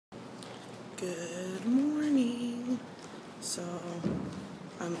Good morning. So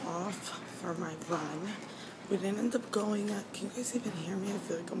I'm off for my run. We didn't end up going at, can you guys even hear me? I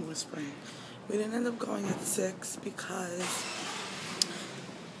feel like I'm whispering. We didn't end up going at 6 because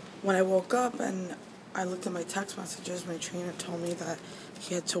when I woke up and I looked at my text messages, my trainer told me that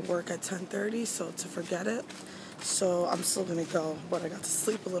he had to work at 10:30, so to forget it. So I'm still gonna go, but I got to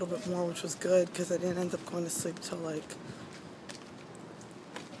sleep a little bit more, which was good because I didn't end up going to sleep till like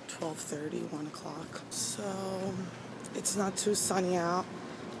 12:30, 1 o'clock. So it's not too sunny out.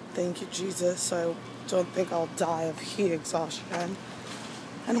 Thank you, Jesus. So I don't think I'll die of heat exhaustion.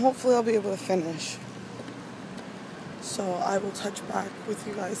 And hopefully I'll be able to finish. So I will touch back with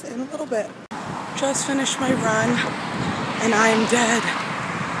you guys in a little bit. Just finished my run and I am dead.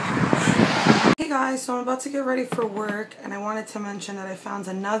 Hey guys, so I'm about to get ready for work and I wanted to mention that I found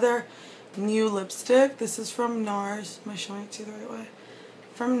another new lipstick. This is from Nars. Am I showing it to you the right way?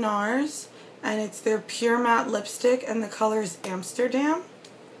 From Nars, and it's their pure matte lipstick and the color is Amsterdam.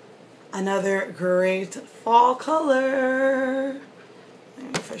 Another great fall color. I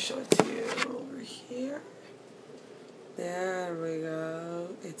don't know if I show it to you over here. There we go.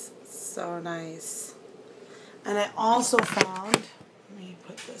 It's so nice. And I also found, let me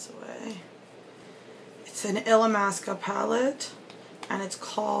put this away. It's an Illamasqua palette and it's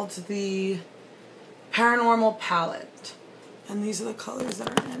called the Paranormal Palette. And these are the colors that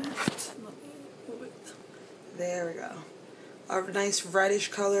are in it. Let me move it. There we go. A nice reddish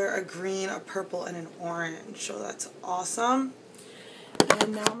color, a green, a purple, and an orange. So that's awesome.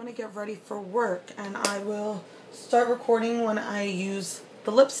 And now I'm going to get ready for work. And I will start recording when I use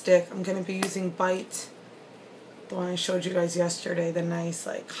the lipstick. I'm going to be using Bite. The one I showed you guys yesterday. The nice,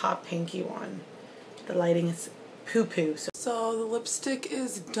 like, hot pinky one. The lighting is poo-poo. So the lipstick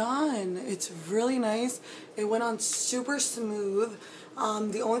is done. It's really nice. It went on super smooth.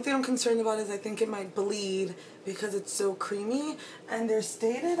 The only thing I'm concerned about is I think it might bleed because it's so creamy. And they're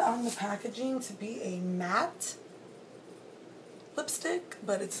stated on the packaging to be a matte lipstick,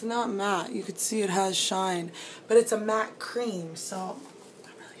 but it's not matte. You could see it has shine, but it's a matte cream, so I'm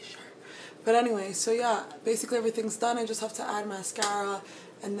not really sure. But anyway, so yeah, basically everything's done. I just have to add mascara.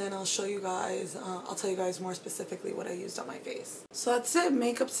 And then I'll show you guys, I'll tell you guys more specifically what I used on my face. So that's it,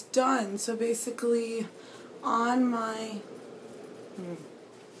 makeup's done. So basically on my,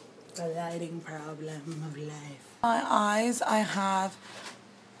 the lighting problem of life. My eyes, I have,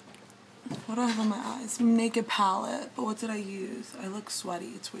 what do I have on my eyes? Naked palette, but what did I use? I look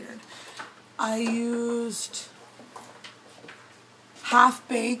sweaty, it's weird. I used Half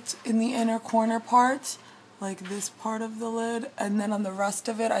Baked in the inner corner parts, like this part of the lid, and then on the rest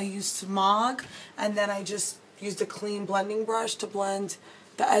of it I used Smog, and then I just used a clean blending brush to blend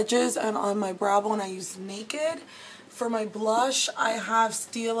the edges, and on my brow bone I used Naked. For my blush I have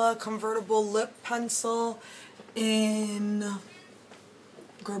Stila convertible lip pencil in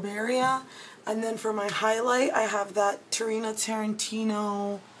Gerberia, and then for my highlight I have that Tarina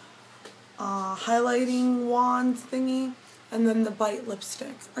Tarantino highlighting wand thingy, and then the Bite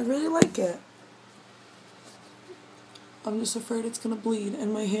lipstick. I really like it. I'm just afraid it's gonna bleed,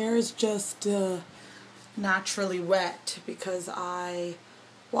 and my hair is just naturally wet because I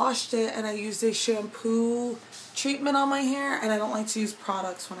washed it and I used a shampoo treatment on my hair, and I don't like to use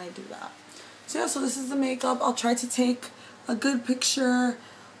products when I do that. So yeah, so this is the makeup. I'll try to take a good picture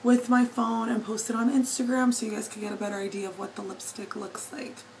with my phone and post it on Instagram so you guys can get a better idea of what the lipstick looks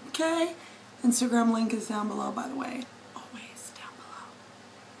like. Okay? Instagram link is down below, by the way.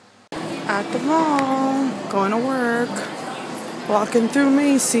 At the mall, going to work, walking through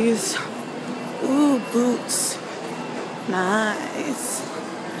Macy's. Ooh, boots. Nice.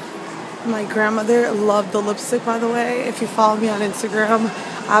 My grandmother loved the lipstick, by the way. If you follow me on Instagram,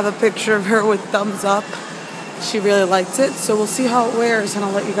 I have a picture of her with thumbs up. She really liked it, so we'll see how it wears and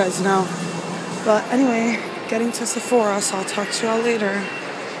I'll let you guys know. But anyway, getting to Sephora, so I'll talk to y'all later.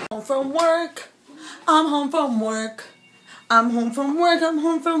 Home from work. I'm home from work. I'm home from work, I'm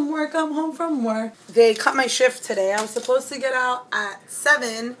home from work, I'm home from work. They cut my shift today. I was supposed to get out at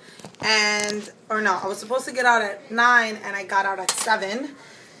 7 I was supposed to get out at 9 and I got out at 7.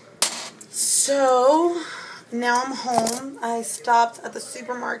 So now I'm home. I stopped at the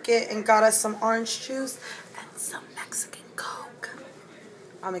supermarket and got us some orange juice and some Mexican Coke.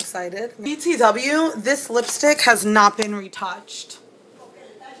 I'm excited. BTW, this lipstick has not been retouched.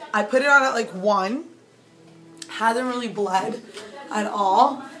 I put it on at like 1. Hasn't really bled at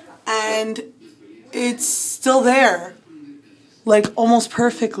all, and it's still there, like almost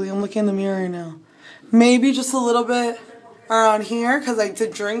perfectly. I'm looking in the mirror right now. Maybe just a little bit around here because I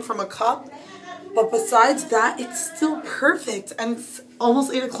did drink from a cup, But besides that, it's still perfect. And it's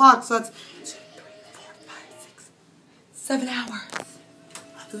almost 8 o'clock, so that's 2, 3, 4, 5, 6, 7 hours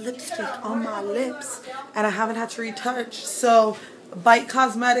of lipstick on my lips. And I haven't had to retouch. So, Bite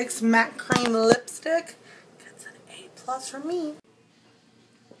Cosmetics Matte Cream Lipstick gets an A+ from me.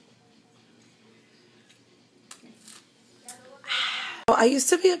 I used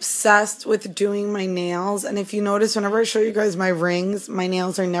to be obsessed with doing my nails, and if you notice, whenever I show you guys my rings, my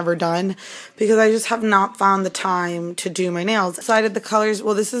nails are never done because I just have not found the time to do my nails. Decided the colors,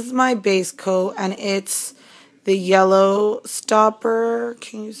 well, this is my base coat, and it's the Yellow Stopper.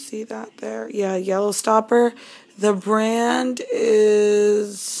 Can you see that there? Yeah, Yellow Stopper. The brand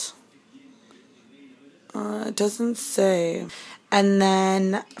is, it doesn't say. And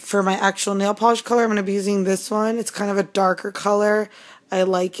then for my actual nail polish color, I'm going to be using this one. It's kind of a darker color. I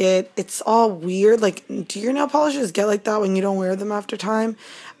like it. It's all weird. Like, do your nail polishes get like that when you don't wear them after time?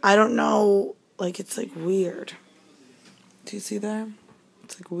 I don't know. Like, it's like weird. Do you see that?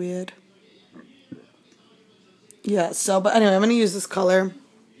 It's like weird. Yeah, so, but anyway, I'm going to use this color.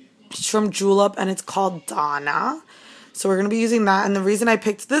 It's from Julep, and it's called Donna. So we're going to be using that. And the reason I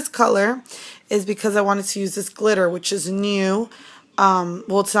picked this color is because I wanted to use this glitter, which is new.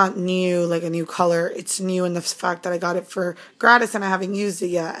 Well, it's not new, like a new color. It's new in the fact that I got it for gratis and I haven't used it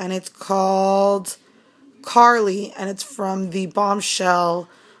yet. And it's called Carly, and it's from the Bombshell,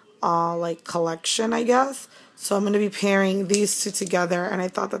 like, collection, I guess. So I'm going to be pairing these two together, and I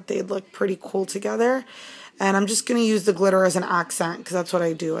thought that they'd look pretty cool together. And I'm just going to use the glitter as an accent because that's what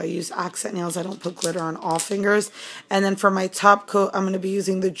I do. I use accent nails. I don't put glitter on all fingers. And then for my top coat, I'm going to be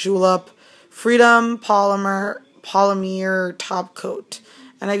using the Julep Freedom Polymer top coat.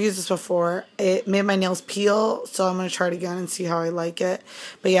 And I've used this before. It made my nails peel, so I'm going to try it again and see how I like it.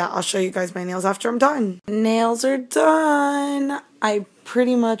 But yeah, I'll show you guys my nails after I'm done. Nails are done. I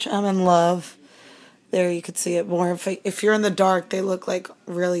pretty much am in love. There, you could see it more. If you're in the dark, they look like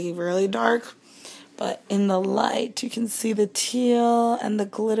really, really dark. But in the light, you can see the teal, and the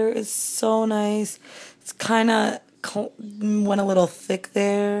glitter is so nice. It's kind of went a little thick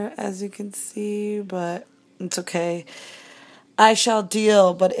there, as you can see, but it's okay. I shall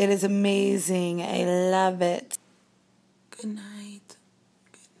deal, but it is amazing. I love it. Good night.